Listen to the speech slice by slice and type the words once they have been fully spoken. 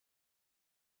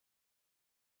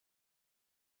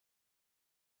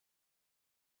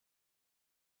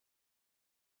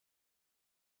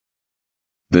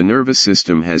The nervous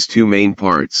system has two main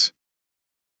parts.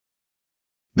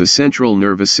 The central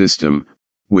nervous system,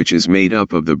 which is made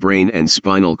up of the brain and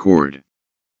spinal cord.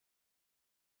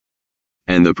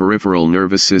 And the peripheral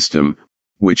nervous system,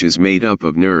 which is made up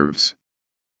of nerves.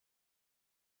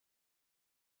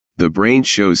 The brain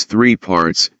shows three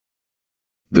parts: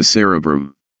 the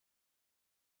cerebrum,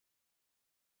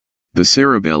 the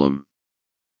cerebellum,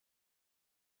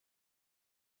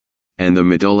 and the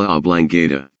medulla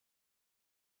oblongata.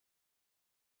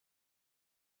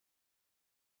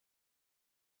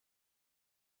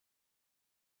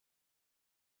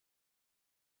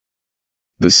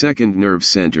 The second nerve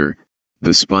center,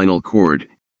 the spinal cord,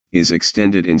 is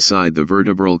extended inside the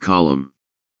vertebral column.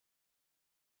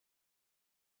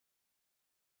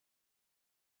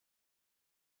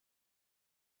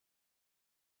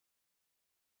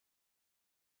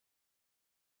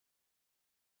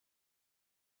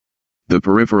 The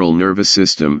peripheral nervous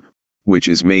system, which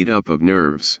is made up of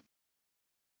nerves.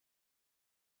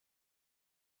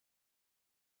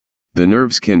 The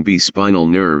nerves can be spinal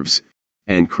nerves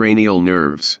and cranial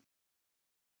nerves.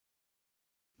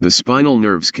 The spinal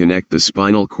nerves connect the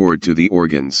spinal cord to the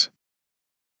organs.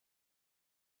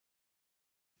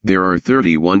 There are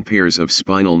 31 pairs of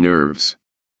spinal nerves.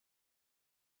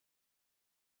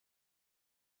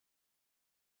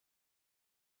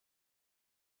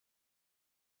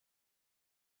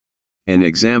 An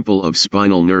example of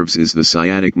spinal nerves is the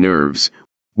sciatic nerves,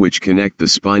 which connect the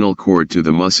spinal cord to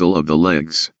the muscle of the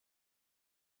legs.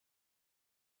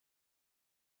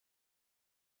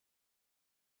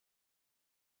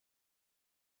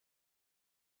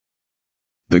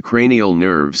 The cranial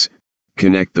nerves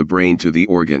connect the brain to the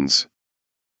organs.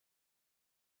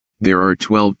 There are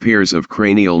 12 pairs of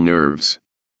cranial nerves.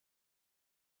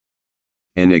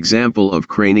 An example of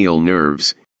cranial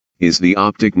nerves is the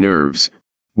optic nerves,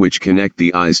 which connect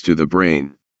the eyes to the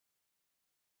brain.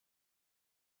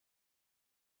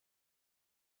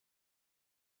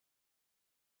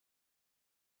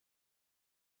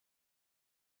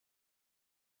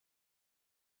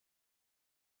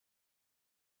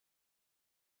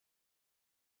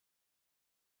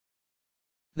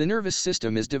 The nervous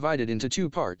system is divided into two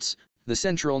parts, the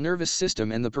central nervous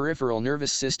system and the peripheral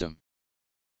nervous system.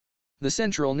 The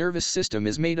central nervous system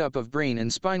is made up of brain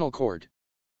and spinal cord.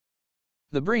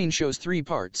 The brain shows three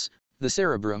parts, the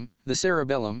cerebrum, the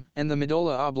cerebellum, and the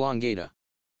medulla oblongata.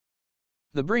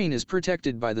 The brain is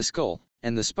protected by the skull,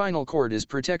 and the spinal cord is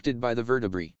protected by the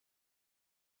vertebrae.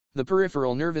 The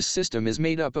peripheral nervous system is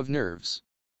made up of nerves.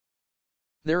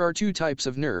 There are two types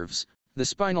of nerves, the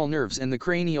spinal nerves and the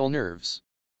cranial nerves.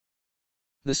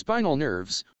 The spinal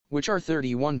nerves, which are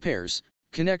 31 pairs,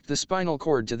 connect the spinal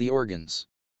cord to the organs.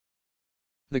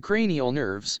 The cranial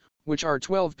nerves, which are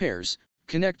 12 pairs,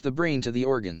 connect the brain to the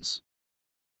organs.